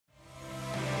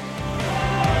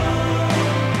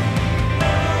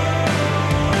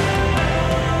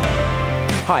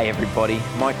Hi everybody,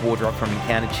 Mike Wardrock from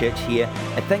Encounter Church here,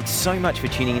 and thanks so much for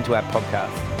tuning into our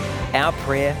podcast. Our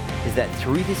prayer is that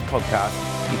through this podcast,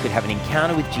 you could have an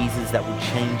encounter with Jesus that will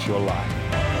change your life.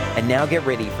 And now get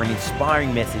ready for an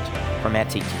inspiring message from our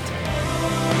teaching team.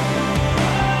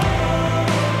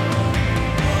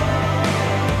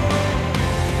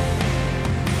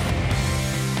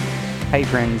 Hey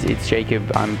friends, it's Jacob.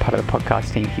 I'm part of the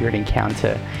podcast team here at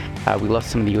Encounter. We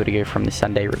lost some of the audio from the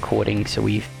Sunday recording, so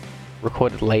we've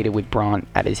recorded later with Brant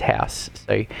at his house.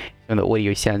 So when the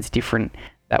audio sounds different,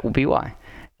 that will be why.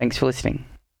 Thanks for listening.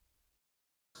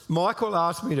 Michael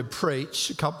asked me to preach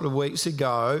a couple of weeks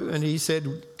ago, and he said,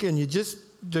 can you just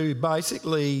do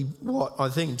basically what I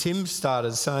think Tim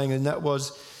started saying, and that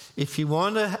was, if you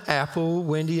want an apple,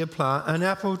 when do you plant an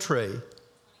apple tree?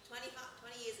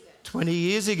 20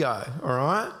 years ago, all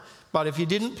right? But if you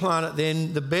didn't plant it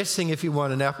then, the best thing if you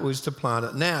want an apple is to plant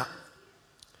it now.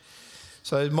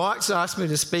 So Mike's asked me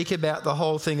to speak about the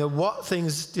whole thing of what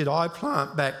things did I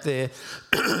plant back there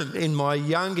in my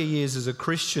younger years as a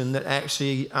Christian that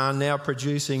actually are now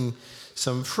producing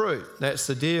some fruit. That's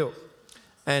the deal.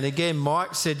 And again,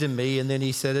 Mike said to me, and then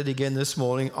he said it again this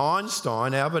morning,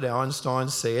 Albert Einstein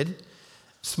said,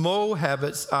 small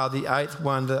habits are the eighth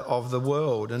wonder of the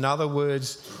world. In other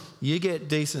words, you get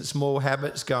decent small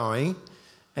habits going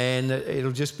and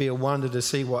it'll just be a wonder to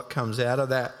see what comes out of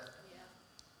that.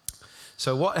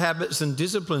 So what habits and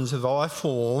disciplines have I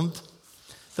formed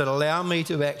that allow me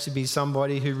to actually be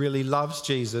somebody who really loves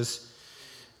Jesus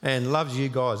and loves you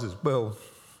guys as well?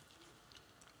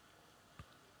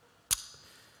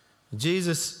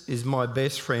 Jesus is my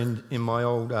best friend in my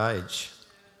old age,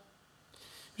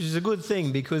 which is a good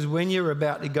thing because when you're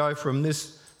about to go from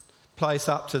this place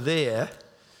up to there,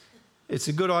 it's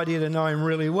a good idea to know him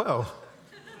really well.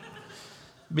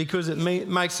 Because it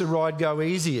makes the ride go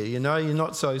easier, you know, you're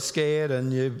not so scared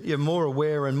and you're more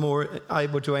aware and more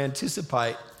able to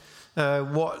anticipate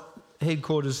what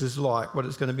headquarters is like, what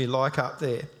it's going to be like up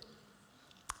there.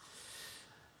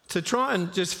 To try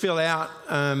and just fill out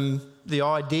the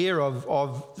idea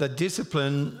of the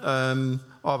discipline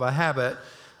of a habit,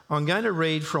 I'm going to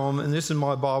read from, and this is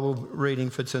my Bible reading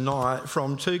for tonight,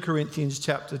 from 2 Corinthians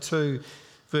chapter 2,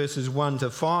 verses 1 to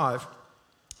 5.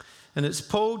 And it's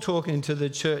Paul talking to the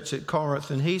church at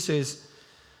Corinth, and he says,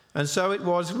 and so it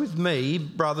was with me,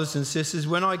 brothers and sisters,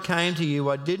 when I came to you,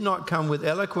 I did not come with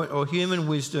eloquent or human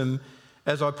wisdom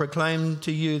as I proclaimed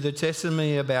to you the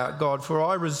testimony about God, for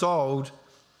I resolved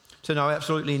to know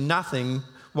absolutely nothing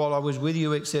while I was with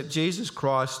you except Jesus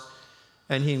Christ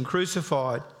and him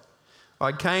crucified.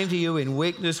 I came to you in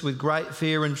weakness with great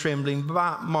fear and trembling,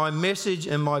 but my message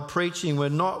and my preaching were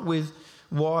not with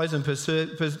wise and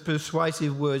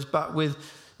persuasive words, but with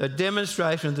a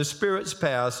demonstration of the Spirit's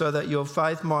power, so that your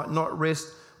faith might not rest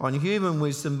on human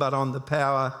wisdom, but on the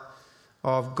power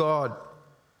of God.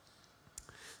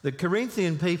 The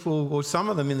Corinthian people, or some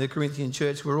of them in the Corinthian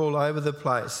church, were all over the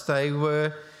place.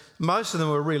 Most of them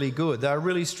were really good. They were a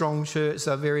really strong church.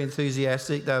 They were very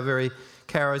enthusiastic. They were a very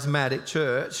charismatic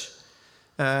church.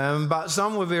 But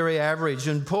some were very average,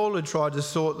 and Paul had tried to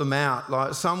sort them out.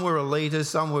 Like some were elitist,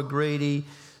 some were greedy,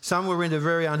 some were into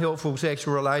very unhelpful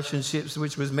sexual relationships,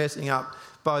 which was messing up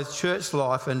both church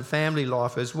life and family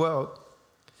life as well.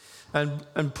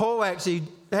 And Paul actually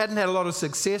hadn't had a lot of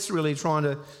success really trying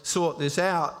to sort this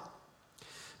out.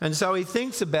 And so he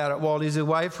thinks about it while he's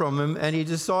away from him, and he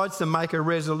decides to make a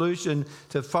resolution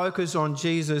to focus on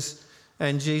Jesus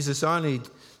and Jesus only,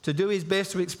 to do his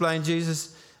best to explain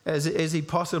Jesus as he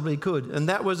possibly could. And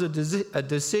that was a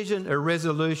decision, a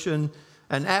resolution,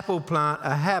 an apple plant,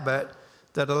 a habit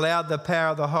that allowed the power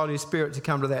of the Holy Spirit to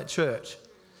come to that church.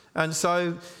 And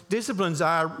so disciplines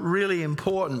are really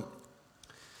important.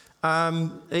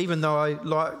 Even though I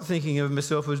like thinking of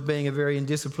myself as being a very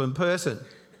indisciplined person.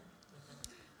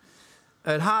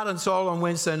 At Heart and Soul on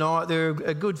Wednesday night, there were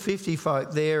a good 50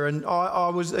 folk there, and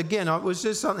it was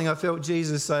just something I felt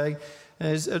Jesus saying.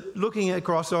 As looking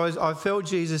across, I felt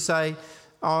Jesus say,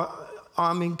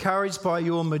 I'm encouraged by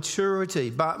your maturity,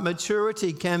 but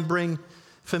maturity can bring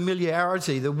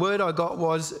familiarity. The word I got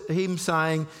was him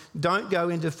saying, don't go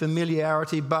into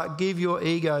familiarity, but give your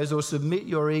egos or submit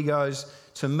your egos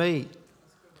to me.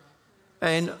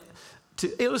 And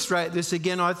to illustrate this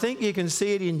again, I think you can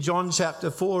see it in John chapter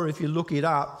 4 if you look it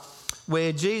up,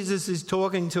 where Jesus is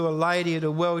talking to a lady at a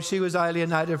well. She was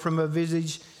alienated from her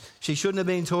visage. She shouldn't have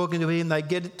been talking to him. They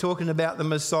get talking about the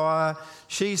Messiah.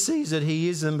 She sees that he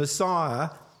is the Messiah.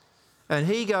 And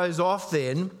he goes off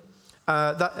then,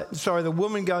 the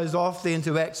woman goes off then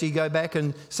to actually go back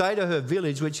and say to her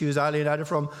village, which she was alienated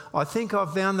from, I think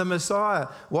I've found the Messiah.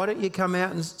 Why don't you come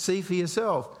out and see for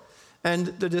yourself? And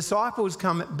the disciples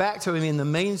come back to him in the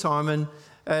meantime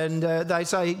and they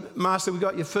say, Master, we've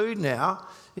got your food now.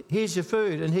 Here's your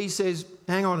food. And he says,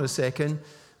 hang on a second.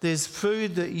 There's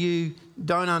food that you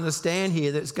don't understand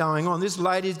here that's going on. This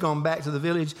lady's gone back to the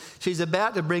village. She's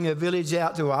about to bring her village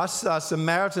out to us,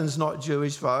 Samaritans, not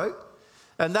Jewish folk.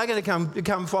 And they're going to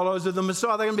become followers of the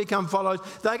Messiah. They're going to become followers.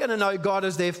 They're going to know God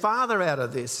as their Father out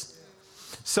of this.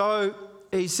 So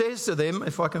he says to them,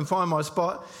 if I can find my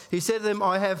spot, he said to them,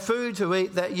 I have food to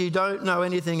eat that you don't know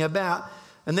anything about.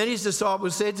 And then his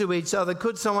disciples said to each other,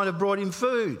 could someone have brought him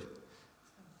food?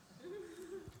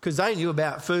 Because they knew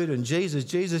about food and Jesus.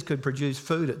 Jesus could produce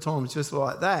food at times just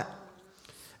like that.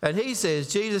 And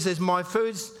Jesus says, my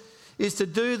food is to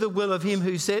do the will of him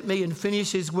who sent me and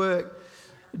finish his work.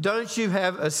 Don't you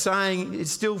have a saying,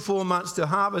 it's still 4 months to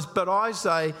harvest, but I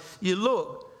say to you,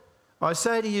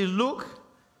 look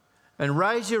and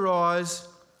raise your eyes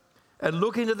and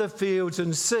look into the fields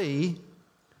and see.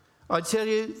 I tell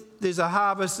you, there's a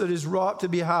harvest that is ripe to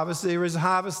be harvested. There is a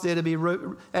harvest there to be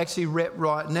actually reaped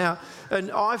right now.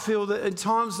 And I feel that at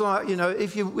times like,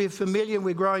 if we're familiar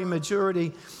with growing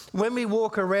maturity, when we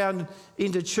walk around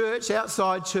into church,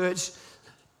 outside church,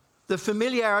 the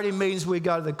familiarity means we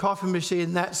go to the coffee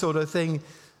machine, that sort of thing.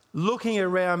 Looking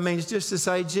around means just to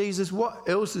say, Jesus, what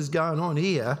else is going on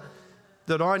here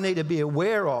that I need to be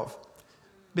aware of?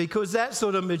 Because that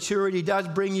sort of maturity does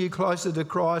bring you closer to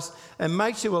Christ and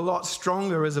makes you a lot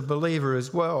stronger as a believer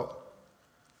as well.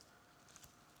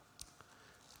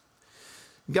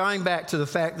 Going back to the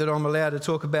fact that I'm allowed to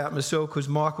talk about myself because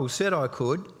Michael said I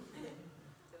could.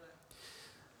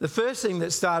 The first thing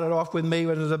that started off with me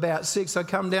when I was about 6, I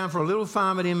come down from a little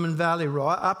farm at Inman Valley,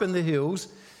 right, up in the hills.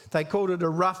 They called it a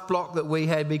rough block that we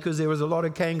had because there was a lot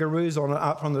of kangaroos on it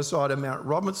up on the side of Mount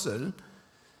Robinson.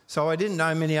 So I didn't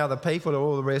know many other people or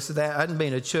all the rest of that. I hadn't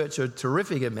been to church a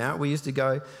terrific amount. We used to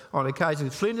go on occasion.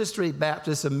 Flinders Street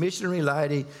Baptist, a missionary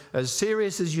lady, as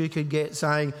serious as you could get,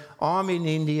 saying, I'm in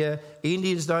India.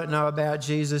 Indians don't know about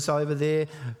Jesus over there.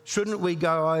 Shouldn't we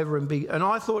go over and be... And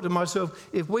I thought to myself,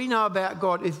 if we know about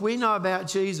God, if we know about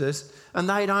Jesus, and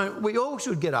they don't, we all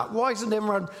should get up. Why isn't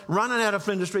everyone running out of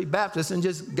Flinders Street Baptist and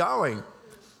just going?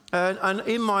 And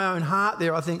in my own heart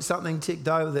there, I think something ticked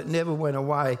over that never went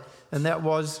away. And that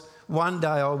was one day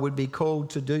I would be called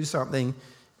to do something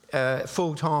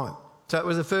full time. So it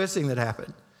was the first thing that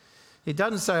happened. It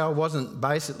doesn't say I wasn't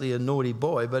basically a naughty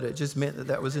boy, but it just meant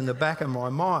that was in the back of my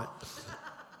mind.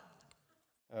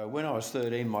 When I was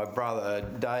 13, my brother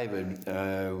David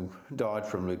died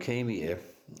from leukemia,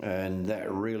 and that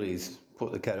really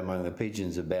put the cat among the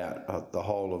pigeons about the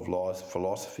whole of life,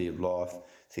 philosophy of life,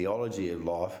 theology of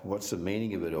life, what's the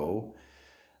meaning of it all.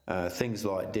 Things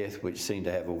like death, which seemed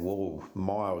to have a wall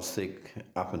miles thick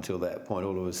up until that point,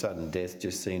 all of a sudden death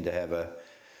just seemed to have a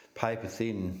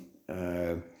paper-thin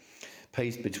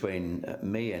piece between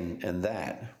me and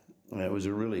that. And it was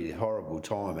a really horrible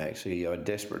time, actually. I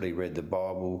desperately read the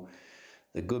Bible.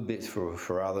 The good bits were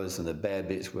for others and the bad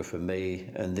bits were for me.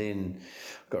 And then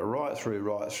got right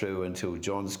through until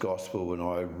John's Gospel, when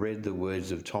I read the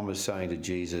words of Thomas saying to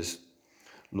Jesus,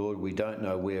 Lord, we don't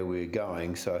know where we're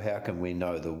going, so how can we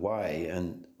know the way?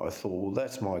 And I thought, well,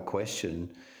 that's my question.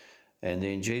 And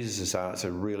then Jesus'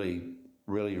 answer really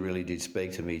did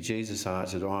speak to me. Jesus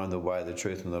answered, I am the way, the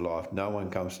truth, and the life. No one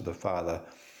comes to the Father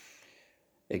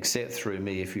except through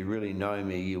me. If you really know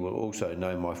me, you will also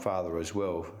know my Father as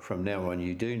well. From now on,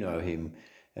 you do know him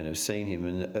and have seen him.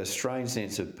 And a strange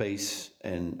sense of peace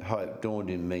and hope dawned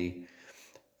in me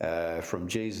from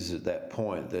Jesus at that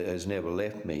point that has never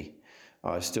left me.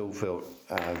 I still felt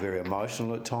very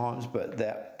emotional at times, but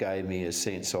that gave me a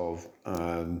sense of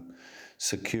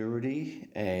security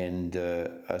and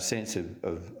a sense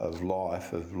of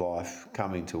life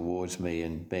coming towards me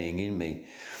and being in me.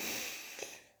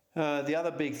 The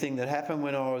other big thing that happened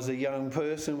when I was a young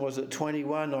person was at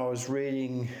 21, I was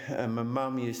reading, my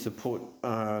mum used to put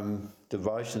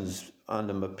devotions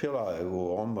under my pillow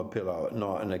or on my pillow at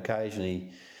night, and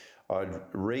occasionally I'd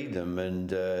read them,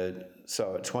 and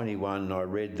so at 21 I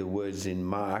read the words in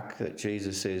Mark that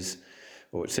Jesus says,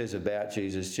 or it says about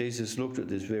Jesus. Jesus looked at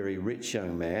this very rich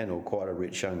young man, or quite a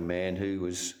rich young man, who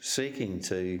was seeking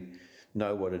to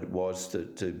know what it was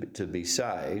to be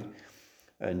saved.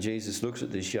 And Jesus looks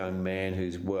at this young man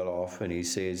who's well off, and he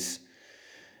says,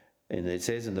 and it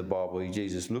says in the Bible,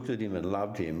 Jesus looked at him and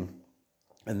loved him,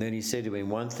 and then he said to him,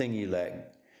 one thing you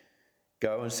lack,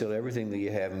 go and sell everything that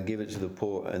you have and give it to the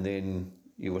poor, and then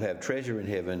you will have treasure in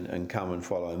heaven, and come and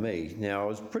follow me. Now, I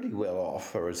was pretty well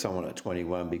off for someone at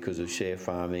 21 because of share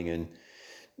farming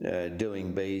and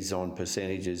doing bees on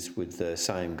percentages with the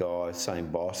same guy, same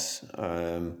boss,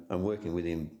 and working with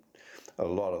him a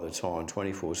lot of the time,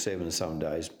 24/7 some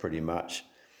days pretty much.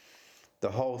 The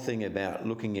whole thing about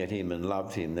looking at him and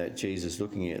loved him, that Jesus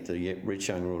looking at the rich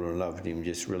young ruler and loved him,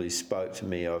 just really spoke to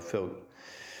me. I felt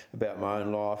about my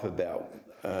own life, about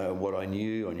what I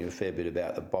knew. I knew a fair bit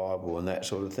about the Bible and that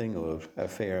sort of thing, or a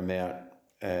fair amount.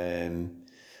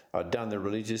 I'd done the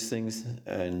religious things,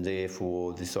 and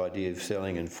therefore this idea of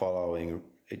selling and following,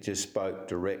 it just spoke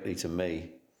directly to me.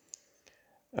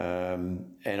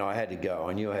 And I had to go.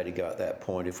 I knew I had to go at that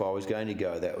point. If I was going to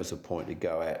go, that was the point to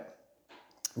go at.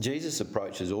 Jesus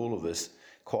approaches all of us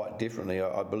quite differently.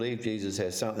 I believe Jesus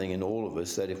has something in all of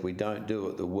us that if we don't do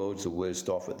it, the world's the worst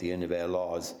off at the end of our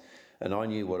lives. And I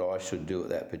knew what I should do at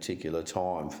that particular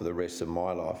time for the rest of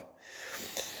my life.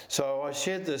 So I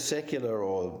shed the secular or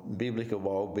old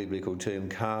biblical term,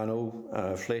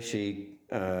 carnal, fleshy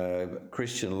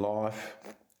Christian life,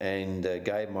 and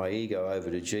gave my ego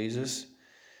over to Jesus.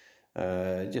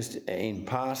 Just in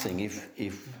passing,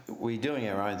 if we're doing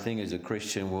our own thing as a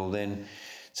Christian, well then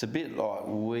it's a bit like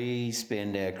we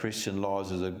spend our Christian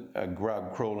lives as a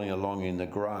grub crawling along in the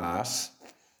grass,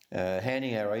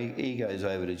 handing our egos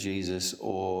over to Jesus,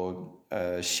 or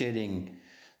shedding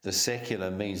the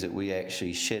secular means that we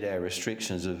actually shed our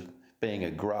restrictions of being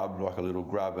a grub, like a little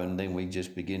grub, and then we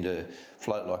just begin to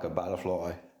float like a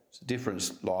butterfly. It's a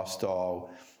different lifestyle,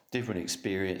 different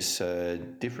experience,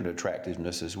 different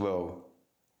attractiveness as well.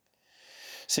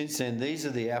 Since then, these are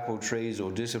the apple trees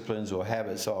or disciplines or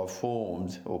habits I've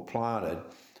formed or planted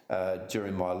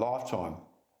during my lifetime.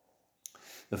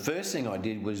 The first thing I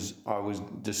did was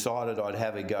decided I'd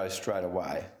have a go straight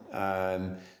away.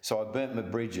 So I burnt my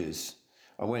bridges.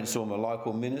 I went and saw my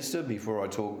local minister before I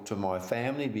talked to my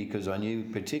family, because I knew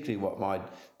particularly what my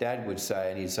dad would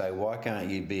say, and he'd say, "Why can't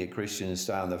you be a Christian and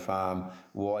stay on the farm?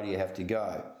 Why do you have to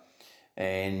go?"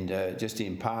 And just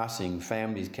in passing,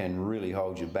 families can really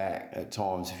hold you back at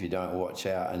times if you don't watch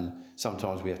out, and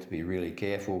sometimes we have to be really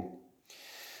careful.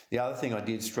 The other thing I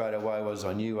did straight away was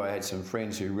I knew I had some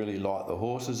friends who really liked the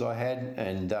horses I had,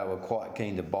 and they were quite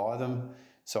keen to buy them,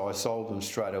 so I sold them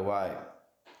straight away.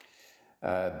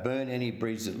 Burn any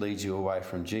bridge that leads you away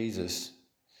from Jesus.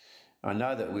 I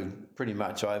know that we're pretty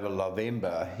much over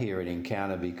Lavember here at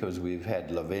Encounter, because we've had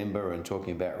Lavember and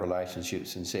talking about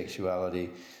relationships and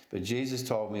sexuality, but Jesus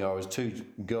told me I was too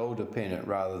girl dependent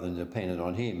rather than dependent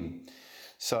on him.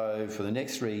 So for the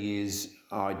next 3 years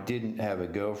I didn't have a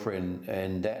girlfriend,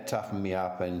 and that toughened me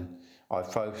up, and I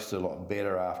focused a lot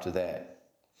better after that.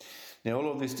 Now,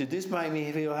 all of this, did this make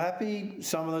me feel happy?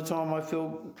 Some of the time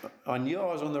I knew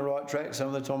I was on the right track. Some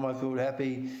of the time I felt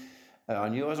happy. I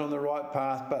knew I was on the right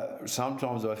path, but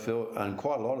sometimes I felt, and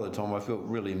quite a lot of the time, I felt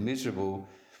really miserable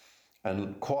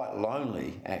and quite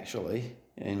lonely, actually.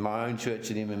 In my own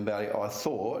church in Inman Valley, I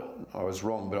thought, I was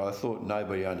wrong, but I thought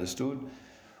nobody understood.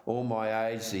 All my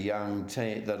age,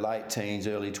 the late teens,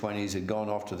 early 20s had gone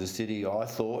off to the city, I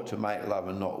thought, to make love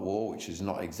and not war, which is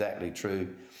not exactly true.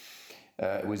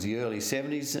 It was the early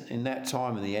 70s in that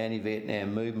time, and the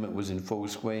anti-Vietnam movement was in full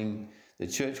swing. The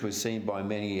church was seen by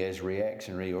many as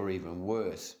reactionary or even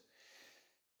worse.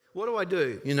 What do I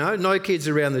do? No kids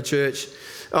around the church.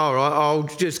 All right, I'll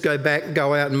just go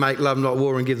out and make love, not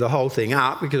war, and give the whole thing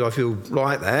up because I feel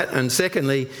like that. And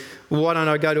secondly, why don't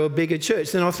I go to a bigger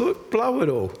church? Then I thought, blow it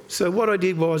all. So what I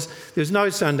did was, there's no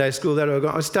Sunday school that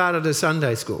I started a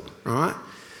Sunday school, right?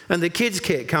 And the kids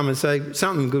kept come and say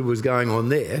something good was going on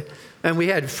there, and we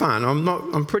had fun.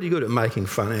 I'm pretty good at making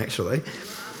fun, actually.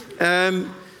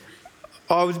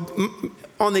 I was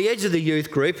on the edge of the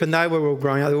youth group, and they were all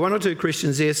growing up. There were one or two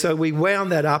Christians there, so we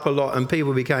wound that up a lot and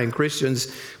people became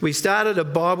Christians. We started a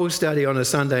Bible study on a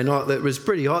Sunday night that was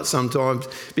pretty hot sometimes,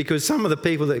 because some of the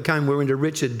people that came were into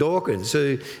Richard Dawkins,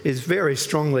 who is very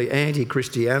strongly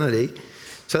anti-Christianity.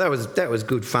 So that was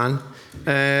good fun.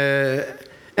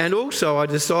 And also I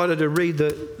decided to read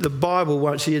the Bible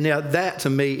once a year. Now that to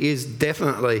me is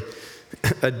definitely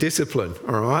a discipline,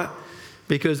 all right?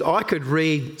 Because I could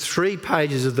read 3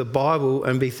 pages of the Bible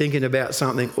and be thinking about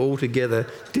something altogether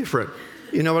different.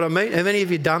 You know what I mean? Have any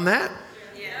of you done that?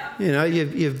 Yeah.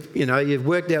 You've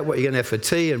worked out what you're going to have for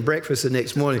tea and breakfast the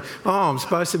next morning. Oh, I'm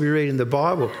supposed to be reading the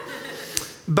Bible.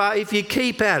 But if you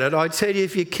keep at it, I tell you,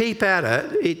 if you keep at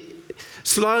it,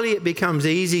 slowly it becomes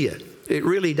easier. It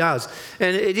really does.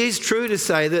 And it is true to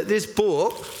say that this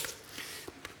book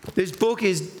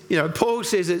is, Paul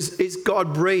says it's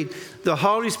God-breathed. The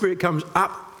Holy Spirit comes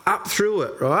up through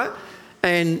it, right?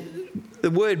 And the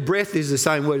word breath is the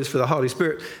same word as for the Holy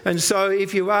Spirit. And so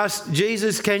if you ask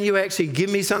Jesus, can you actually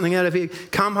give me something out of here?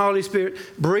 Come, Holy Spirit,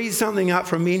 breathe something up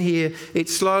from in here. It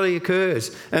slowly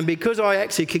occurs. And because I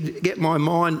actually could get my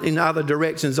mind in other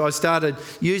directions, I started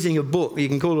using a book. You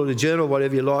can call it a journal,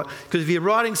 whatever you like. Because if you're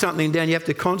writing something down, you have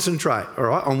to concentrate, all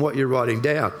right, on what you're writing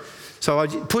down. So I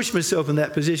pushed myself in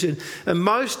that position. And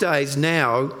most days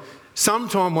now,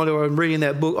 sometime while I'm reading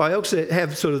that book, I also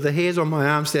have sort of the hairs on my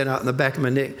arm stand up in the back of my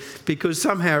neck, because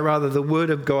somehow or other the Word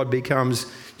of God becomes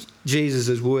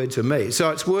Jesus' word to me.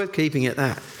 So it's worth keeping at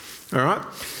that, all right?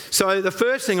 So the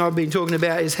first thing I've been talking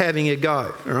about is having a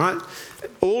go, all right?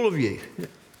 All of you,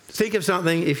 think of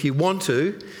something if you want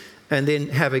to, and then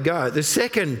have a go. The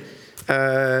second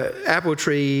apple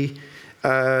tree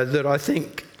that I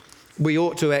think we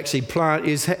ought to actually plant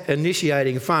is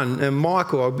initiating fun. And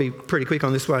Michael, I'll be pretty quick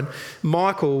on this one.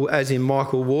 Michael, as in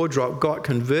Michael Wardrop, got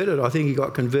converted. I think he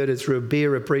got converted through a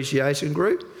beer appreciation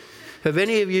group. Have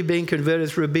any of you been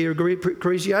converted through a beer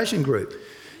appreciation group?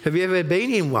 Have you ever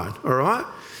been in one? All right.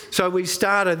 So we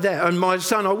started that. And my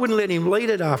son, I wouldn't let him lead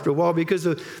it after a while, because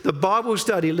the Bible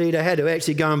study leader had to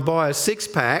actually go and buy a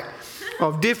 6-pack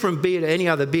of different beer to any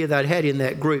other beer they'd had in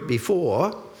that group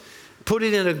before, put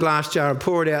it in a glass jar and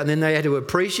pour it out, and then they had to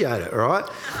appreciate it, all right?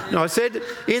 And I said,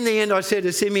 in the end, I said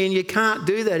to Simeon, you can't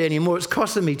do that anymore. It's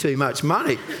costing me too much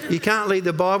money. You can't lead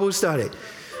the Bible study.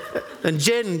 And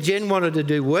Jen wanted to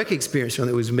do work experience when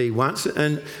it was me once,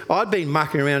 and I'd been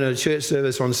mucking around in a church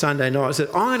service on Sunday night. I said,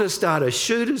 I'm going to start a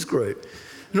shooters group.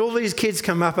 And all these kids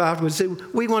come up afterwards and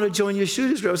said, we want to join your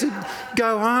shooters group. I said,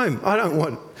 go home.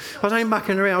 I ain't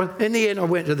mucking around. In the end, I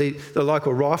went to the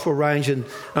local rifle range, and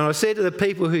I said to the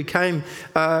people who came,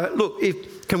 look,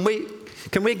 can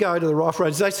we go to the rifle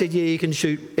range? They said, yeah, you can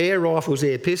shoot air rifles,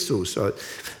 air pistols. So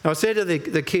I said to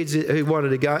the kids who wanted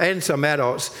to go, and some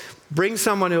adults, bring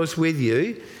someone else with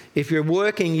you. If you're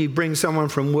working, you bring someone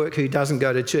from work who doesn't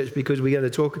go to church, because we're going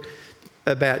to talk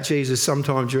about Jesus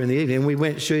sometime during the evening. And we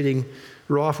went shooting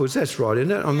rifles. That's right,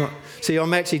 isn't it?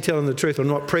 I'm actually telling the truth. I'm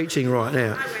not preaching right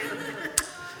now.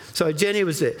 So Jenny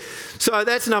was there. So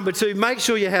that's number 2. Make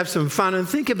sure you have some fun, and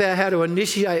think about how to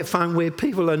initiate fun where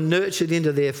people are nurtured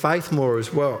into their faith more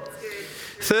as well.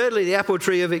 Thirdly, the apple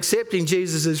tree of accepting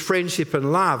Jesus' friendship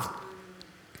and love.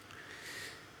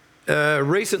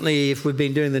 Recently, if we've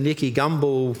been doing the Nicky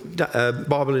Gumbel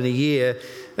Bible in a Year,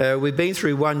 we've been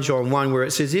through 1 John 1, where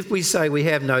it says, if we say we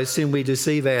have no sin, we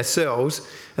deceive ourselves,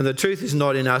 and the truth is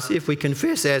not in us. If we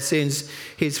confess our sins,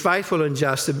 he's faithful and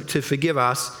just to forgive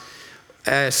us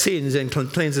our sins and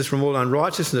cleanse us from all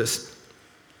unrighteousness.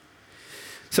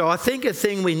 So I think a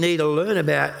thing we need to learn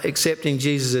about accepting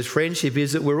Jesus' friendship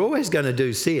is that we're always going to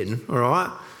do sin, all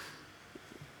right?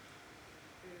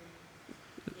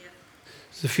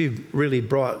 There's a few really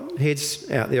bright heads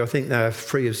out there. I think they're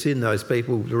free of sin, those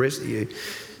people, the rest of you.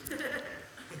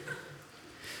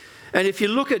 And if you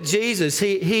look at Jesus,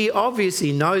 he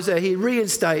obviously knows that. He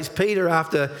reinstates Peter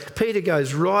after Peter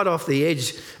goes right off the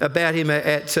edge about him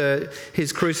at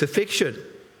his crucifixion.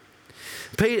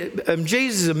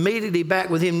 Jesus is immediately back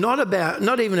with him,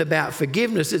 not even about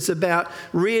forgiveness. It's about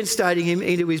reinstating him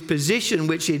into his position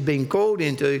which he'd been called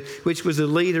into, which was a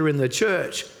leader in the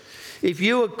church. If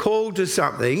you are called to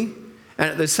something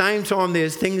and at the same time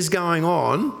there's things going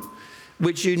on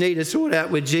which you need to sort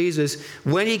out with Jesus,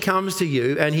 when he comes to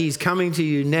you, and he's coming to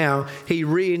you now, he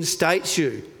reinstates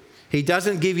you. He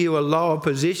doesn't give you a lower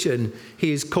position.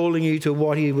 He is calling you to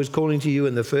what he was calling to you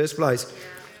in the first place.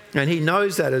 And he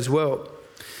knows that as well.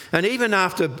 And even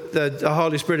after the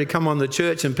Holy Spirit had come on the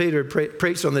church and Peter had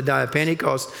preached on the day of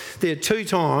Pentecost, there are 2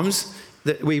 times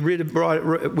that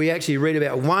we actually read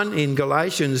about. One in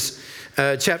Galatians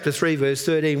chapter 3 verse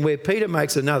 13, where Peter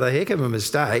makes another heck of a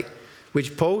mistake,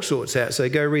 which Paul sorts out. So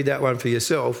go read that one for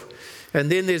yourself.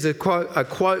 And then there's a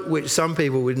quote which some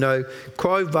people would know,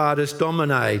 Quo Vadis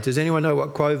Domine. Does anyone know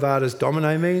what Quo Vadis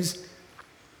Domine means?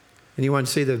 Anyone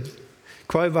see the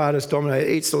Quo Vadis Domine?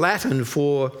 It's Latin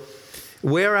for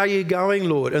where are you going,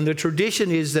 Lord? And the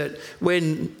tradition is that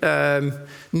when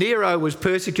Nero was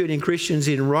persecuting Christians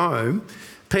in Rome,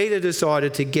 Peter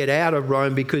decided to get out of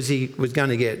Rome because he was going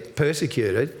to get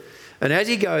persecuted. And as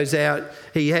he goes out,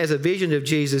 he has a vision of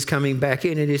Jesus coming back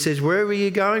in, and he says, where are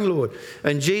you going, Lord?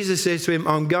 And Jesus says to him,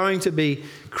 I'm going to be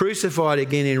crucified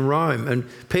again in Rome. And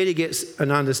Peter gets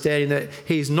an understanding that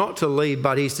he's not to leave,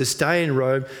 but he's to stay in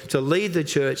Rome, to lead the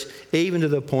church, even to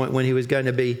the point when he was going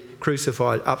to be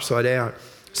crucified upside down.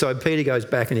 So Peter goes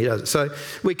back and he does it. So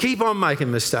we keep on making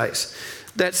mistakes.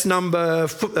 That's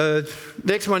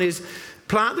next one is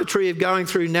plant the tree of going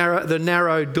through the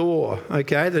narrow door,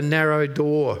 okay, the narrow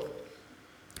door.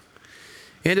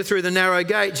 Enter through the narrow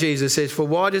gate, Jesus says, for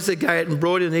wide is the gate and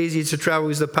broad and easy to travel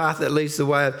is the path that leads to the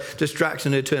way of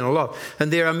destruction and eternal life.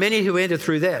 And there are many who enter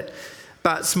through that.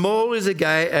 But small is the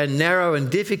gate and narrow and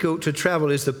difficult to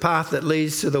travel is the path that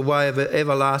leads to the way of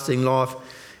everlasting life.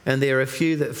 And there are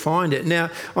few that find it. Now,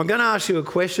 I'm going to ask you a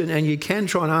question, and you can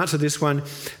try and answer this one.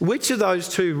 Which of those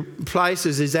two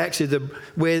places is actually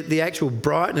where the actual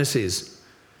brightness is?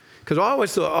 Because I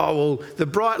always thought, oh, well, the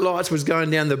bright lights was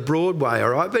going down the broad way, all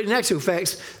right? But in actual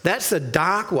fact, that's the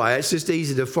dark way. It's just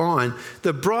easy to find.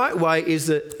 The bright way is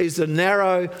the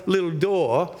narrow little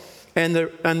door and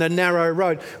the narrow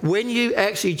road. When you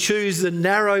actually choose the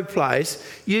narrow place,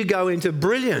 you go into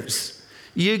brilliance.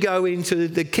 You go into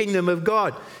the kingdom of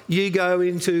God. You go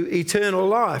into eternal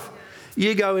life.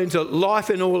 You go into life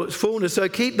in all its fullness. So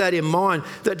keep that in mind,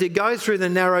 that to go through the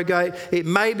narrow gate, it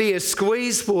may be a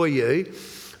squeeze for you,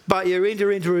 but you're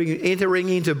entering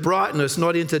into brightness,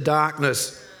 not into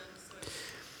darkness.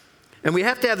 And we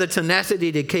have to have the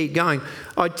tenacity to keep going.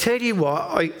 I tell you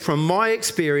what, from my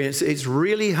experience, it's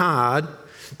really hard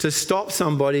to stop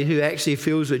somebody who actually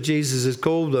feels that Jesus has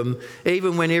called them,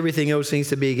 even when everything else seems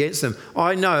to be against them.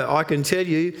 I know, I can tell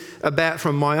you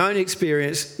from my own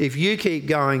experience, if you keep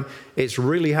going, it's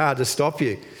really hard to stop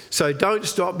you. So don't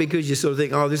stop because you sort of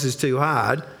think, oh, this is too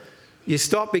hard. You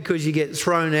stop because you get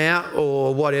thrown out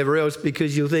or whatever else,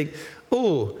 because you'll think,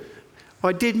 oh,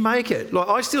 I did make it. Like,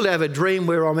 I still have a dream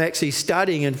where I'm actually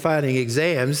studying and failing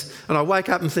exams, and I wake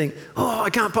up and think, oh, I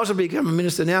can't possibly become a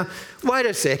minister now. Wait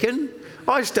a second.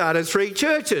 I started 3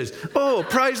 churches. Oh,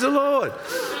 praise the Lord.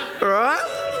 All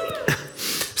right?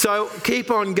 So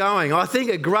keep on going. I think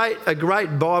a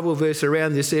great Bible verse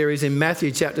around this area is in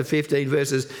Matthew chapter 15,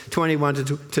 verses 21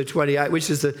 to 28, which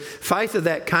is the faith of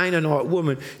that Canaanite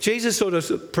woman. Jesus sort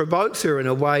of provokes her in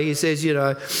a way. He says,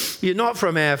 you're not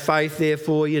from our faith,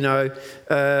 therefore,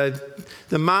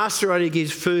 the master only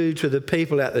gives food to the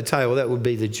people at the table. That would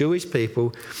be the Jewish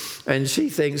people. And she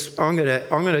thinks, I'm going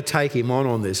to take him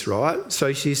on this, right?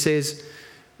 So she says,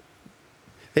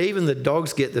 even the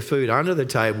dogs get the food under the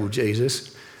table,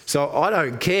 Jesus. So I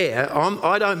don't care.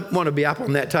 I don't want to be up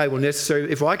on that table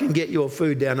necessarily. If I can get your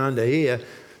food down under here,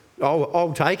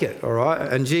 I'll take it, all right?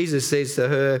 And Jesus says to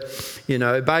her,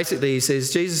 basically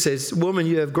Jesus says, woman,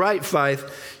 you have great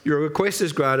faith. Your request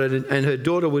is granted. And her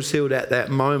daughter was healed at that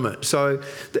moment. So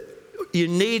you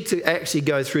need to actually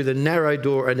go through the narrow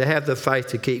door and to have the faith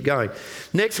to keep going.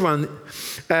 Next one,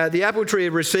 the apple tree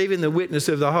of receiving the witness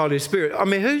of the Holy Spirit. I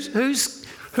mean,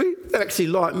 who actually,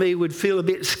 like me, would feel a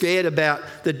bit scared about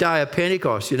the day of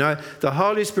Pentecost? The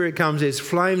Holy Spirit comes as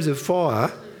flames of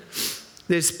fire.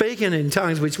 There's speaking in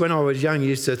tongues, which when I was young, I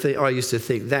used to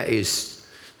think that is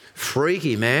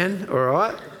freaky, man. All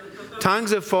right,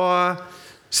 tongues of fire,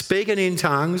 speaking in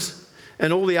tongues,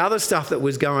 and all the other stuff that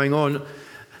was going on.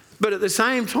 But at the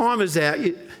same time as that,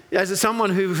 as someone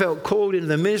who felt called into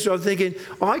the ministry, I'm thinking,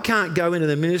 I can't go into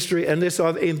the ministry unless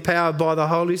I'm empowered by the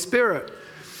Holy Spirit.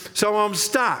 So I'm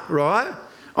stuck, right?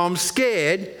 I'm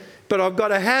scared, but I've got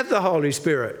to have the Holy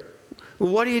Spirit.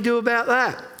 Well, what do you do about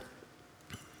that?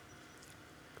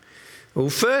 Well,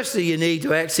 firstly, you need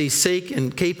to actually seek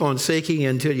and keep on seeking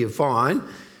until you find.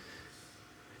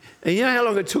 And you know how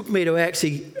long it took me to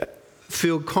actually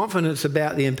feel confidence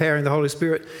about the empowering of the Holy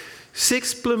Spirit?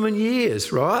 6 blooming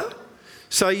years, right?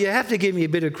 So you have to give me a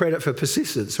bit of credit for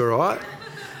persistence, all right?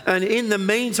 And in the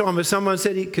meantime, if someone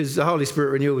said, because the Holy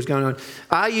Spirit renewal was going on,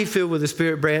 are you filled with the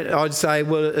Spirit, Brant? I'd say,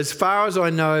 well, as far as I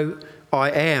know, I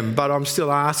am, but I'm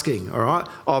still asking, all right?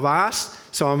 I've asked,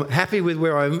 so I'm happy with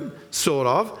where I'm sort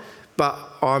of, but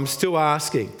I'm still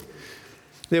asking.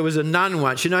 There was a nun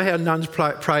once. You know how nuns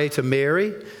pray to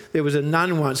Mary? There was a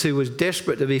nun once who was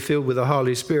desperate to be filled with the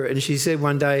Holy Spirit. And she said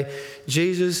one day,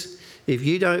 Jesus, if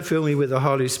you don't fill me with the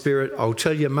Holy Spirit, I'll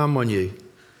tell your mum on you.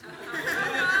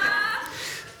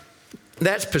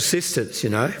 That's persistence,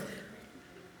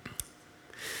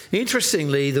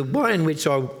 Interestingly, the way in which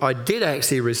I did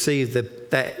actually receive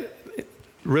that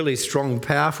really strong,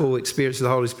 powerful experience of the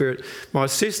Holy Spirit, my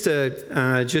sister,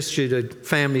 just due to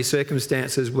family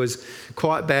circumstances, was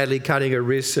quite badly cutting her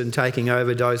wrists and taking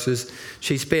overdoses.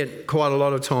 She spent quite a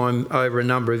lot of time over a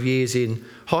number of years in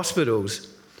hospitals.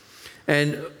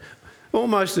 And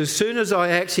almost as soon as I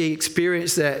actually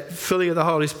experienced that filling of the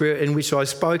Holy Spirit in which I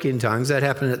spoke in tongues, that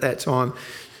happened at that time,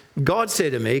 God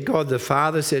said to me, God the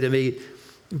Father said to me,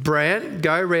 Brant,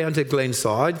 go round to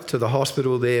Glenside, to the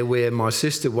hospital there where my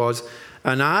sister was,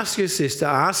 and ask your sister,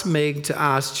 ask Meg to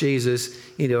ask Jesus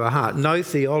into her heart. No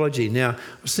theology. Now, I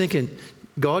was thinking,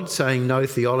 God saying no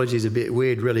theology is a bit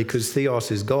weird, really, because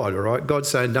theos is God, all right? God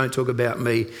saying don't talk about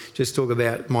me, just talk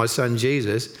about my son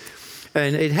Jesus.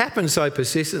 And it happened so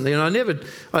persistently. And I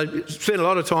spent a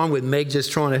lot of time with Meg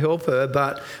just trying to help her,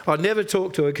 but I'd never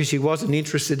talked to her because she wasn't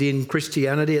interested in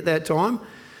Christianity at that time.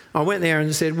 I went there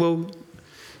and said, well,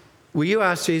 will you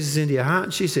ask Jesus into your heart?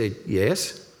 And she said,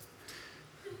 yes.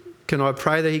 Can I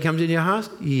pray that he comes into your heart?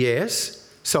 Yes.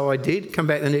 So I did. Come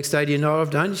back the next day, do you know what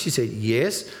I've done? She said,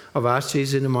 yes, I've asked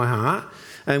Jesus into my heart.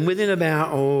 And within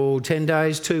about 10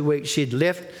 days, 2 weeks, she'd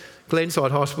left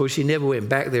Glenside Hospital. She never went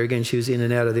back there again. She was in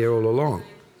and out of there all along.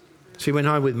 She went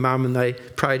home with Mum and they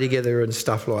prayed together and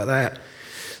stuff like that.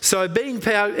 So being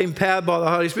empowered by the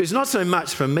Holy Spirit is not so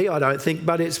much for me, I don't think,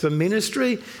 but it's for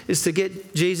ministry. It's to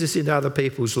get Jesus into other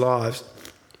people's lives.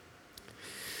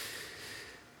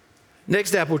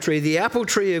 Next apple tree, the apple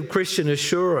tree of Christian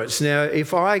assurance. Now,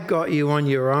 if I got you on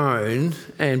your own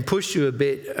and pushed you a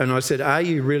bit and I said, are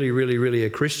you really, really, really a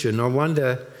Christian? I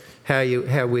wonder how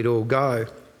we'd all go.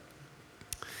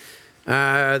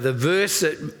 The verse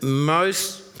that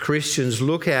most Christians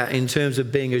look at in terms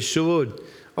of being assured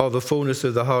of the fullness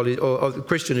of the Holy, or of the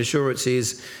Christian assurance,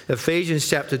 is Ephesians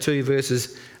chapter 2,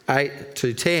 verses 8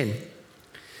 to 10.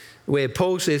 Where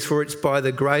Paul says, for it's by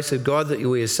the grace of God that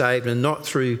we are saved, and not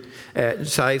through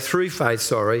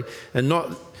faith,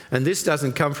 and this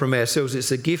doesn't come from ourselves,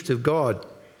 it's a gift of God,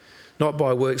 not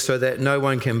by works, so that no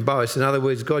one can boast. In other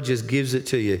words, God just gives it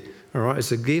to you. All right,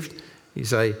 it's a gift. You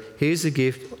say, here's the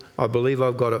gift, I believe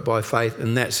I've got it by faith,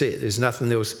 and that's it. There's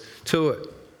nothing else to it.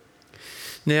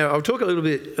 Now, I'll talk a little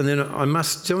bit, and then I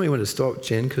must tell me when to stop,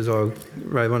 Jen, because I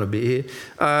really want to be here.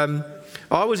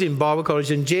 I was in Bible college,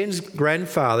 and Jen's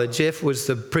grandfather, Jeff, was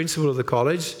the principal of the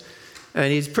college,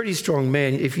 and he's a pretty strong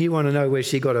man. If you want to know where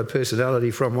she got her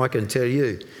personality from, I can tell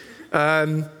you.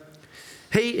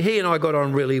 He and I got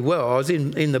on really well. I was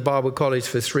in the Bible college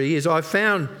for 3 years. I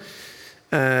found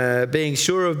being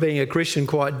sure of being a Christian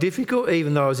quite difficult,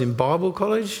 even though I was in Bible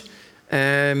college.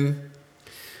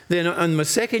 Then in my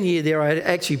second year there, I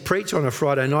actually preached on a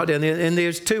Friday night down there, and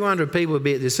there's 200 people would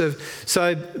be at this.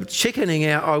 So chickening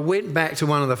out, I went back to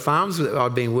one of the farms that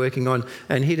I'd been working on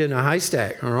and hid in a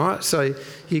haystack, all right? So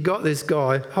you got this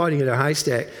guy hiding in a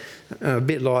haystack, a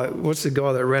bit like, what's the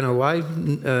guy that ran away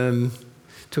and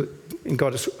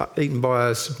got eaten by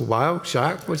a whale,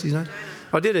 shark, what's his name?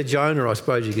 I did a Jonah, I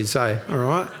suppose you could say, all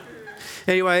right?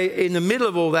 Anyway, in the middle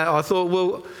of all that, I thought,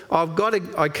 well,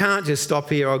 I can't just stop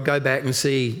here. I'll go back and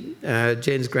see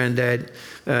Jen's granddad,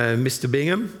 Mr.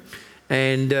 Bingham.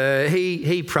 And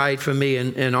he prayed for me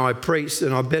and I preached,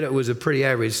 and I bet it was a pretty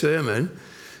average sermon.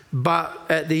 But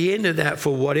at the end of that,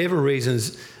 for whatever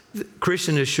reasons,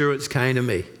 Christian assurance came to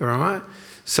me, all right?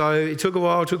 So it took a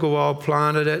while,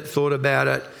 planted it, thought about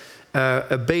it,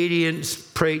 obedience,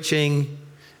 preaching.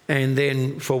 And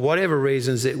then for whatever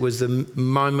reasons, it was the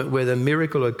moment where the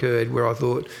miracle occurred, where I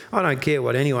thought, I don't care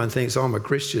what anyone thinks, I'm a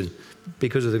Christian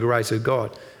because of the grace of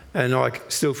God. And I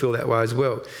still feel that way as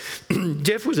well.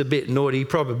 Jeff was a bit naughty. He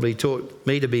probably taught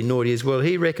me to be naughty as well.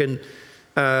 He reckoned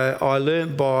I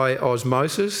learnt by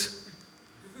osmosis,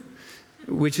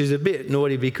 which is a bit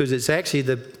naughty because it's actually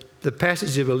the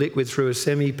passage of a liquid through a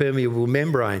semi-permeable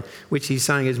membrane, which he's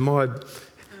saying is my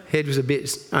head was a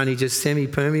bit only just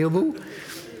semi-permeable.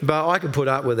 But I could put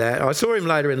up with that. I saw him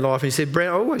later in life and he said,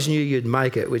 Brent, I always knew you'd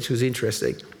make it, which was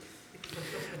interesting.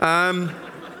 I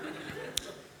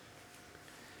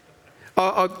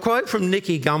quote from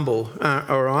Nicky Gumbel,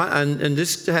 all right, and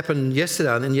this happened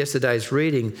yesterday in yesterday's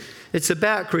reading. It's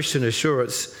about Christian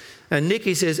assurance. And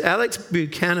Nicky says, Alex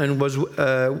Buchanan was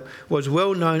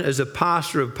well known as a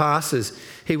pastor of pastors.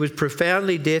 He was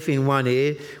profoundly deaf in one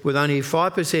ear, with only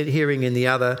 5% hearing in the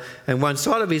other, and one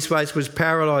side of his face was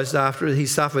paralysed after he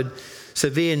suffered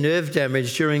severe nerve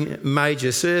damage during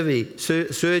major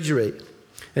surgery.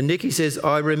 And Nicky says,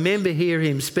 I remember hearing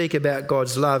him speak about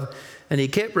God's love, and he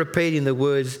kept repeating the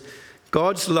words,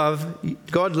 God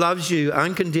loves you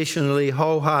unconditionally,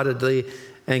 wholeheartedly,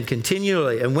 and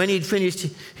continually. And when he'd finished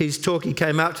his talk, he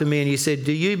came up to me and he said,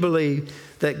 do you believe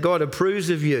that God approves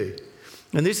of you?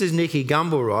 And this is Nicky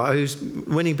Gumbel, right, who's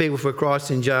winning people for Christ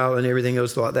in jail and everything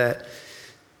else like that.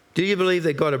 Do you believe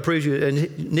that God approves you?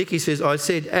 And Nicky says, I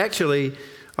said, actually,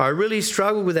 I really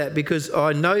struggle with that because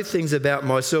I know things about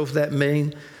myself that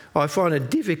mean I find it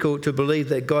difficult to believe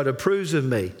that God approves of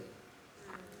me.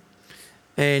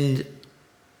 And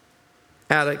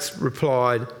Alex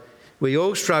replied, we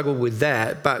all struggle with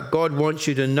that, but God wants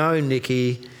you to know,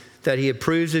 Nicky, that he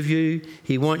approves of you.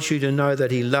 He wants you to know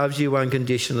that he loves you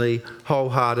unconditionally,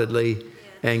 wholeheartedly,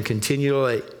 and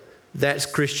continually. That's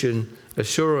Christian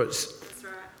assurance. That's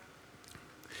right.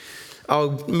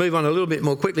 I'll move on a little bit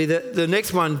more quickly. The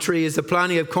next one tree is the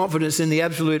planting of confidence in the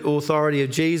absolute authority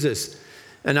of Jesus.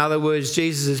 In other words,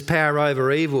 Jesus' power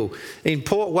over evil. In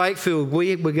Port Wakefield,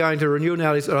 we were going to Renewal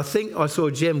now. I think I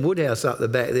saw Jem Woodhouse up the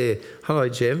back there. Hello,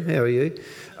 Jem. How are you?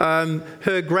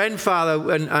 Her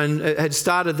grandfather had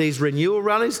started these renewal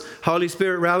rallies, Holy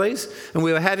Spirit rallies, and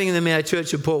we were having them in our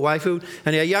church at Port Wakefield.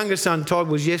 And our youngest son, Todd,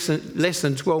 was less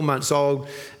than 12 months old.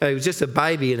 He was just a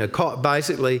baby in a cot,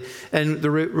 basically. And the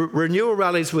renewal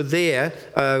rallies were there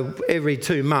every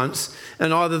 2 months.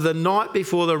 And either the night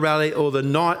before the rally or the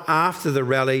night after the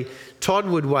rally, Todd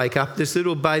would wake up, this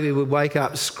little baby would wake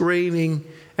up screaming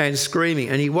and screaming.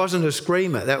 And he wasn't a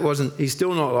screamer. He's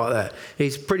still not like that.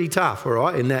 He's pretty tough, all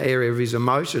right, in that area of his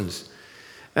emotions.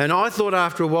 And I thought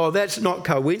after a while, that's not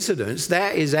coincidence.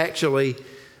 That is actually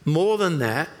more than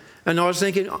that. And I was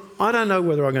thinking, I don't know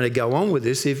whether I'm going to go on with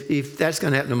this. If that's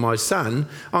going to happen to my son,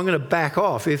 I'm going to back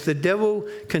off. If the devil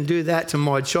can do that to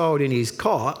my child in his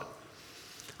cot,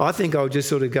 I think I'll just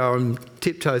sort of go and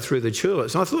tiptoe through the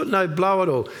tulips. And I thought, no, blow it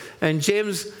all. And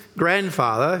Jem's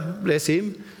grandfather, bless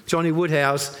him, Johnny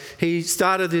Woodhouse, he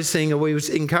started this thing, and we was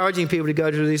encouraging people to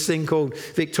go to this thing called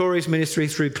Victorious Ministry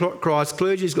Through Christ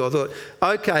Clergy School. I thought,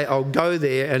 okay, I'll go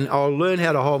there and I'll learn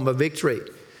how to hold my victory.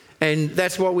 And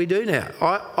that's what we do now.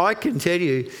 I can tell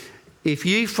you, if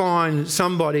you find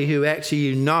somebody who actually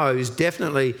you know is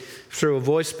definitely through a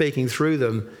voice speaking through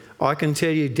them, I can tell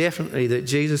you definitely that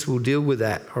Jesus will deal with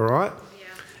that, all right?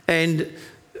 Yeah. And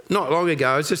not long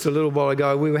ago, it's just a little while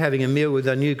ago, we were having a meal with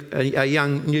a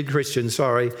young new Christian,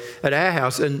 at our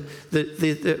house, and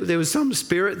there was some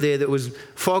spirit there that was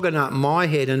fogging up my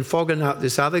head and fogging up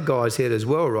this other guy's head as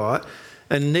well, right?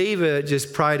 And Neva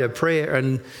just prayed a prayer,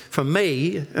 and for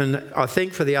me, and I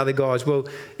think for the other guys, well,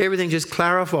 everything just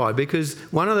clarified, because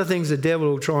one of the things the devil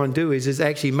will try and do is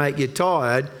actually make you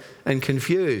tired and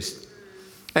confused.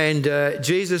 And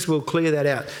Jesus will clear that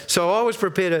out. So I was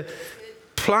prepared to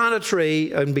plant a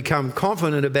tree and become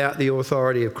confident about the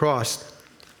authority of Christ.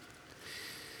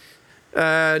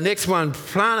 Next one,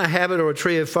 plant a habit or a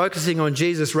tree of focusing on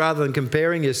Jesus rather than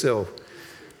comparing yourself.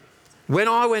 When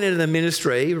I went into the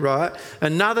ministry, right,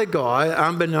 another guy,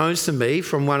 unbeknownst to me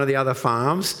from one of the other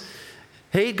farms,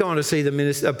 he'd gone to see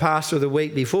the pastor the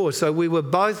week before. So we were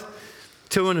both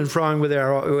to-ing and froing with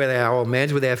our old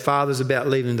mans, with our fathers about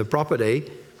leaving the property.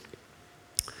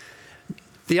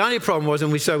 The only problem was,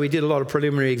 so we did a lot of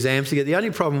preliminary exams together, the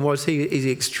only problem was he's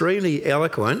extremely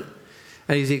eloquent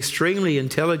and he's extremely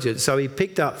intelligent, so he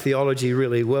picked up theology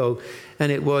really well, and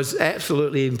it was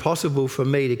absolutely impossible for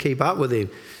me to keep up with him.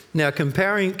 Now,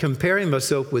 comparing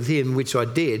myself with him, which I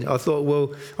did, I thought,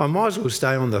 well, I might as well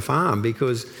stay on the farm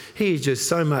because he's just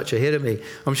so much ahead of me.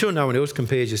 I'm sure no one else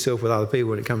compares yourself with other people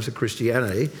when it comes to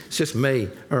Christianity. It's just me,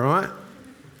 all right?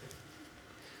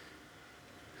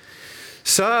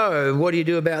 So, what do you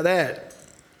do about that?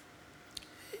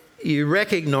 You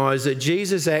recognise that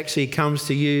Jesus actually comes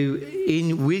to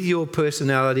you with your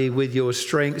personality, with your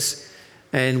strengths,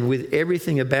 and with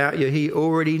everything about you. He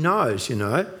already knows, you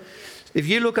know. If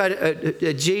you look at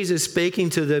Jesus speaking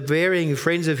to the varying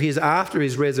friends of his after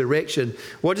his resurrection,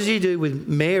 what does he do with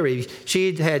Mary?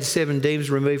 She'd had 7 demons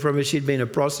removed from her. She'd been a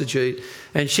prostitute,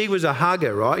 and she was a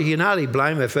hugger, right? You can hardly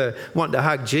blame her for wanting to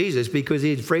hug Jesus because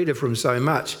he'd freed her from so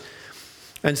much.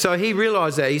 And so he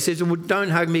realised that. He says, well,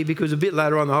 don't hug me, because a bit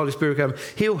later on the Holy Spirit will come.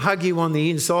 He'll hug you on the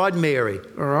inside, Mary,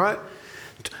 all right?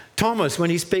 Thomas,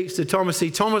 when he speaks to Thomas, see,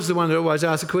 Thomas is the one that always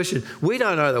asks the question. We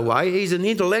don't know the way. He's an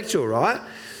intellectual, right?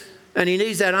 And he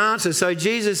needs that answer. So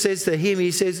Jesus says to him,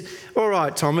 he says, all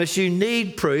right, Thomas, you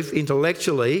need proof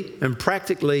intellectually and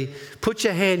practically. Put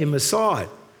your hand in my side.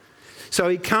 So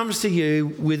he comes to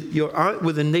you with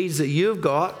the needs that you've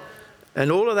got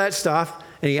and all of that stuff,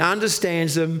 and he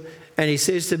understands them. And he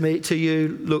says to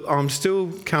you, look, I'm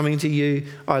still coming to you.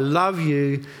 I love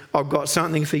you. I've got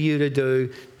something for you to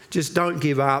do. Just don't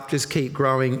give up. Just keep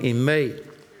growing in me.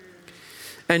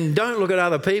 And don't look at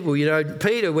other people. You know,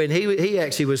 Peter, when he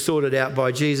actually was sorted out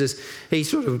by Jesus, he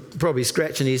sort of probably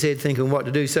scratching his head thinking what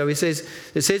to do. So it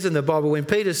says in the Bible, when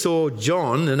Peter saw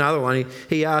John, another one,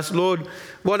 he asked, Lord,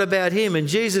 what about him? And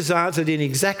Jesus answered in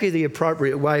exactly the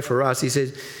appropriate way for us. He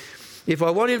says, if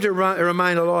I want him to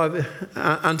remain alive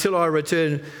until I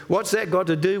return, what's that got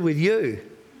to do with you?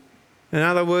 In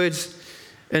other words,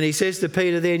 and he says to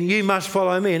Peter then, you must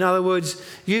follow me. In other words,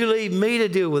 you leave me to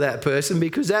deal with that person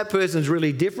because that person's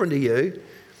really different to you.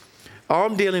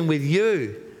 I'm dealing with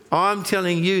you. I'm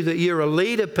telling you that you're a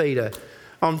leader, Peter.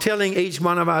 I'm telling each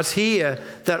one of us here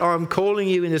that I'm calling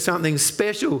you into something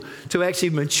special to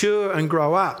actually mature and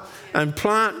grow up and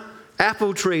plant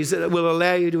apple trees that will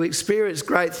allow you to experience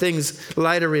great things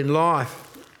later in life.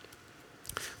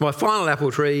 My final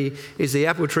apple tree is the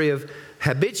apple tree of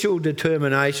habitual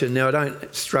determination. Now, I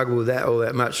don't struggle with that all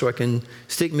that much, so I can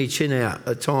stick my chin out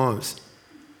at times.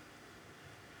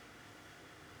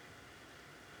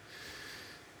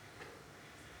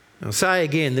 I'll say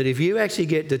again that if you actually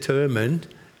get determined,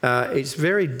 it's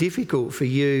very difficult for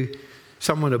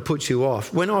someone to put you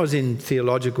off. When I was in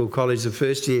theological college the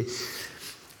first year,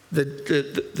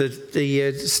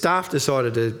 the staff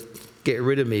decided to get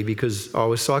rid of me because I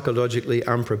was psychologically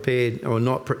unprepared or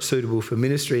not suitable for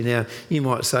ministry. Now, you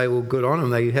might say, well, good on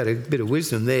them, they had a bit of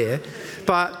wisdom there.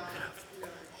 But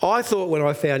I thought when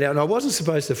I found out, and I wasn't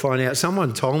supposed to find out,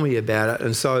 someone told me about it,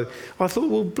 and so I thought,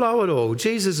 well, blow it all.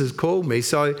 Jesus has called me.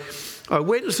 So I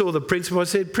went and saw the principal. I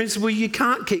said, Principal, you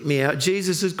can't kick me out.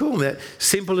 Jesus has called me. That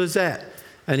simple as that.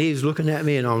 And he was looking at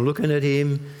me and I'm looking at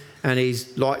him, and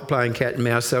he's like playing cat and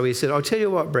mouse. So he said, I'll tell you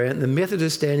what, Brant, the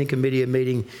Methodist Standing Committee are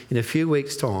meeting in a few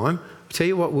weeks' time. I'll tell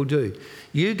you what we'll do.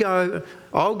 You go,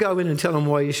 I'll go in and tell them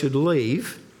why you should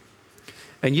leave,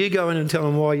 and you go in and tell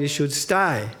them why you should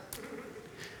stay.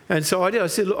 And so I did. I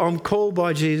said, look, I'm called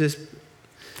by Jesus,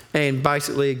 and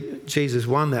basically Jesus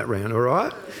won that round, all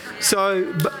right?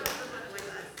 So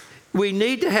we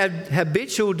need to have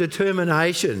habitual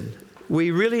determination.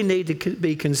 We really need to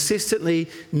be consistently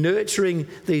nurturing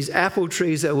these apple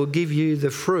trees that will give you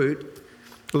the fruit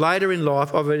later in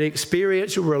life of an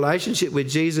experiential relationship with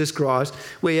Jesus Christ,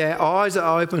 where our eyes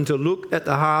are open to look at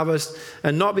the harvest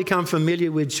and not become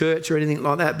familiar with church or anything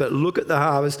like that, but look at the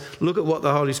harvest, look at what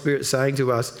the Holy Spirit's saying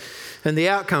to us. And the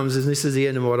outcomes, and this is the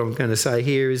end of what I'm going to say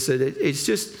here, is that it's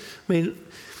just, I mean,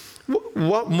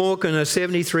 what more can a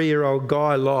 73-year-old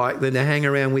guy like than to hang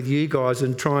around with you guys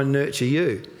and try and nurture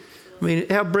you? I mean,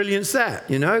 how brilliant's that?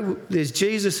 You know, there's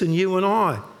Jesus and you and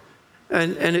I.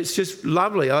 And it's just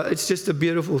lovely. It's just a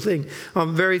beautiful thing.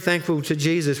 I'm very thankful to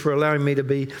Jesus for allowing me to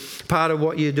be part of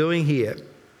what you're doing here.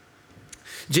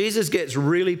 Jesus gets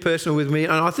really personal with me,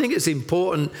 and I think it's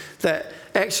important that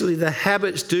actually the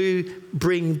habits do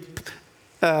bring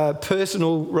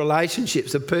personal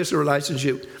relationships, a personal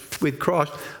relationship with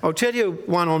Christ. I'll tell you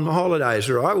one on holidays,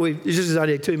 right? This is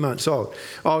only 2 months old.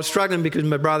 I was struggling because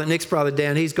my next brother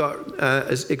down, he's got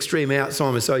extreme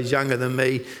Alzheimer's, so he's younger than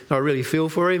me. I really feel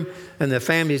for him. And the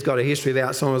family's got a history of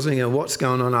Alzheimer's, thinking, what's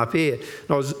going on up here? And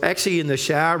I was actually in the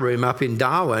shower room up in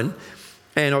Darwin,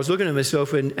 and I was looking at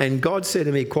myself, and God said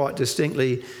to me quite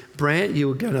distinctly, Brant,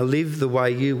 you're going to live the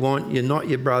way you want. You're not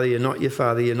your brother, you're not your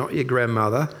father, you're not your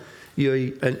grandmother.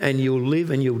 And you'll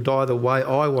live and you'll die the way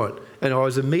I want. And I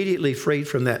was immediately freed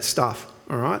from that stuff,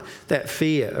 all right? That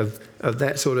fear of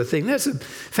that sort of thing. That's a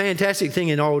fantastic thing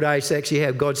in old age to actually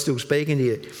have God still speaking to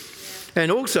you.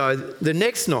 And also, the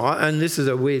next night, and this is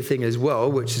a weird thing as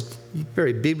well, which is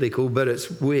very biblical, but it's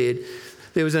weird.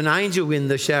 There was an angel in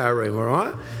the shower room, all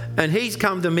right? And he's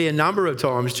come to me a number of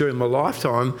times during my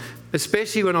lifetime,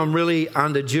 especially when I'm really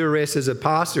under duress as a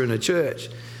pastor in a church.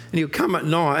 And he'll come at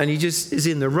night and he just is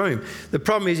in the room. The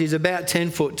problem is he's about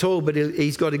 10 foot tall, but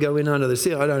he's got to go in under the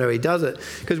ceiling. I don't know how he does it.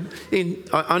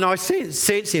 And I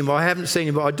sense him. I haven't seen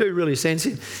him, but I do really sense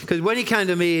him. Because when he came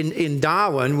to me in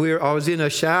Darwin, where I was in a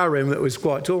shower room that was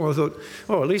quite tall, I thought,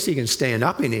 oh, at least he can stand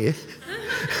up in here.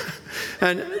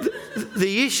 And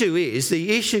the issue is,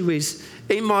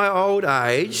 in my old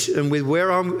age and with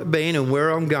where I'm been and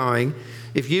where I'm going,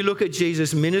 if you look at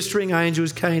Jesus, ministering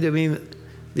angels came to him.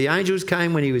 The angels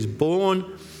came when he was born.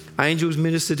 Angels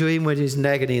ministered to him when he was in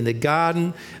agony in the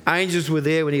garden. Angels were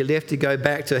there when he left to go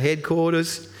back to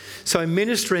headquarters. So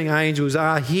ministering angels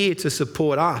are here to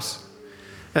support us.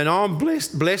 And I'm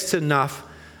blessed enough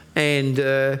and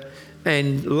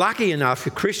lucky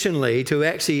enough Christianly to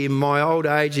actually in my old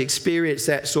age experience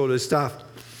that sort of stuff.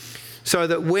 So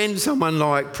that when someone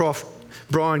like Prof.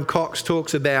 Brian Cox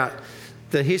talks about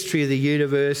the history of the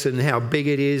universe and how big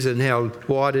it is and how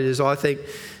wide it is, I think,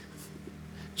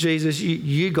 Jesus,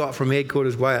 you got from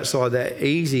headquarters way outside that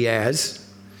easy as.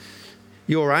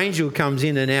 Your angel comes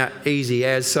in and out easy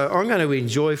as. So I'm going to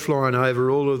enjoy flying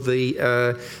over all of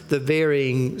the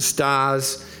varying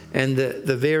stars and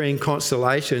the varying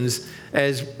constellations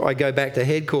as I go back to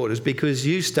headquarters, because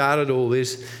you started all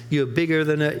this. You're bigger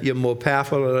than it. You're more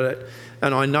powerful than it.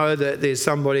 And I know that there's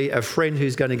a friend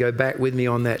who's going to go back with me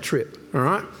on that trip, all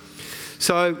right?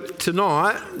 So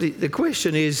tonight, the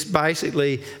question is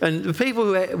basically, and the people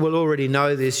who will already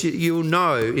know this, you'll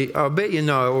know, I bet you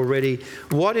know already,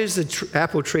 what is the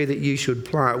apple tree that you should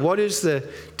plant? What is the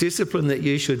discipline that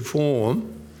you should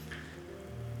form?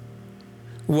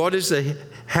 What is the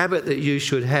habit that you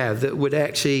should have that would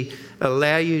actually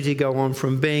allow you to go on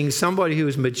from being somebody who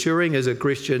is maturing as a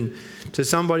Christian to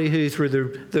somebody who through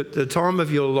the time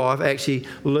of your life actually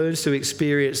learns to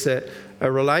experience a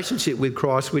relationship with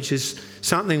Christ, which is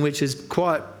something which is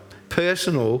quite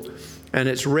personal, and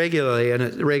it's regularly, and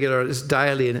it's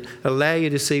daily, and it allow you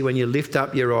to see when you lift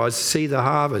up your eyes, see the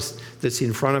harvest that's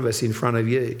in front of us, in front of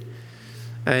you.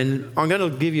 And I'm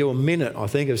going to give you a minute, I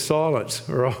think, of silence,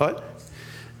 all right?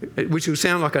 Which will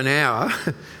sound like an hour.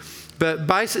 But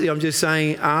basically I'm just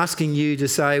asking you to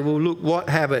say, well, look, what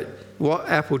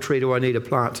apple tree do I need to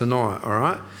plant tonight, all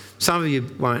right? Some of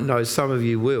you won't know, some of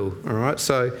you will, all right?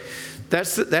 So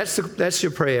that's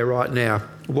your prayer right now.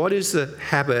 What is the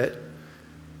habit?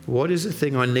 What is the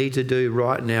thing I need to do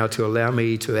right now to allow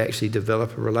me to actually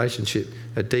develop a relationship,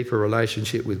 a deeper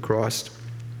relationship with Christ?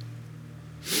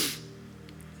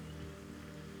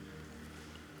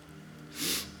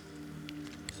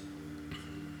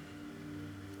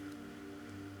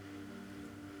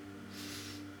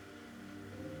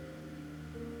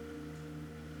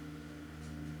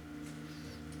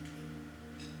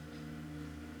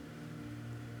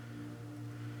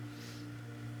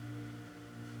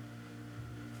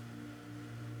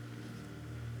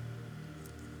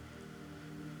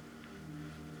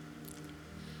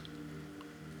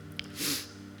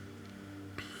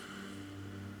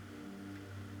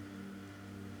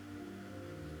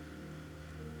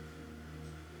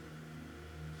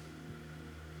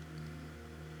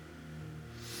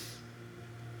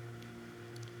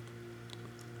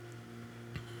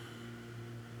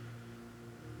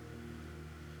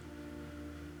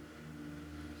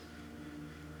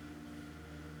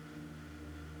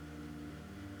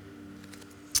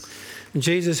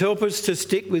 Jesus, help us to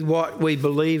stick with what we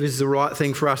believe is the right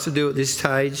thing for us to do at this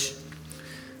stage.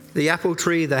 The apple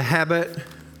tree, the habit,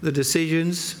 the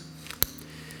decisions.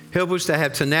 Help us to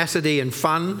have tenacity and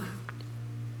fun.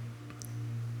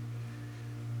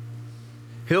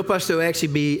 Help us to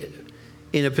actually be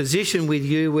in a position with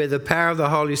you where the power of the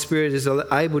Holy Spirit is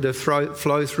able to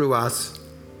flow through us.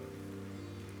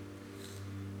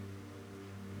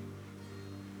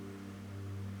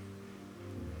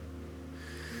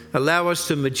 Allow us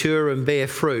to mature and bear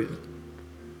fruit,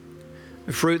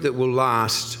 a fruit that will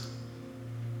last.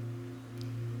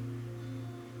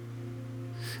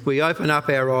 We open up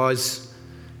our eyes,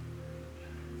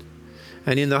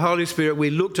 and in the Holy Spirit we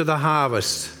look to the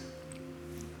harvest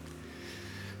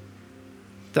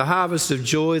of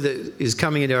joy that is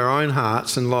coming into our own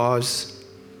hearts and lives,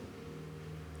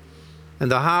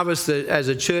 and the harvest that as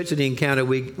a church at Encounter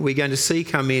we're going to see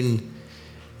come in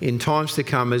times to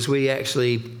come as we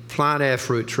actually plant our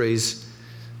fruit trees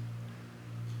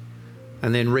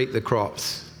and then reap the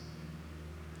crops.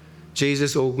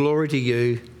 Jesus, all glory to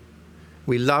you.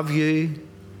 We love you.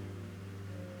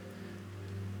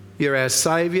 You're our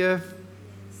Saviour.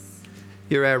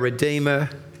 You're our Redeemer.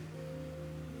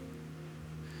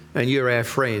 And you're our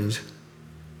friend.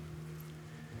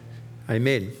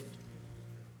 Amen.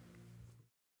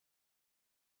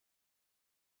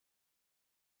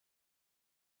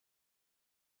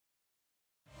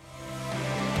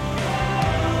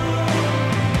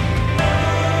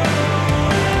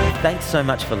 Thanks so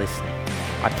much for listening.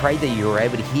 I pray that you were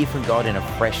able to hear from God in a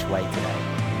fresh way today.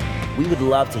 We would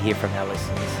love to hear from our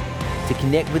listeners. To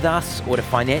connect with us or to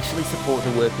financially support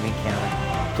the work of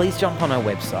Encounter, please jump on our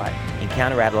website,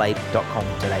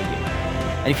 encounteradelaide.com.au.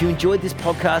 And if you enjoyed this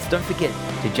podcast, don't forget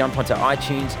to jump onto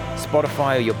iTunes,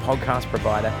 Spotify, or your podcast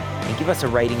provider and give us a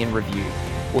rating and review.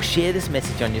 Or share this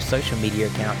message on your social media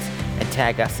accounts and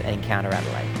tag us at Encounter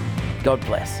Adelaide. God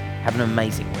bless. Have an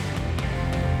amazing week.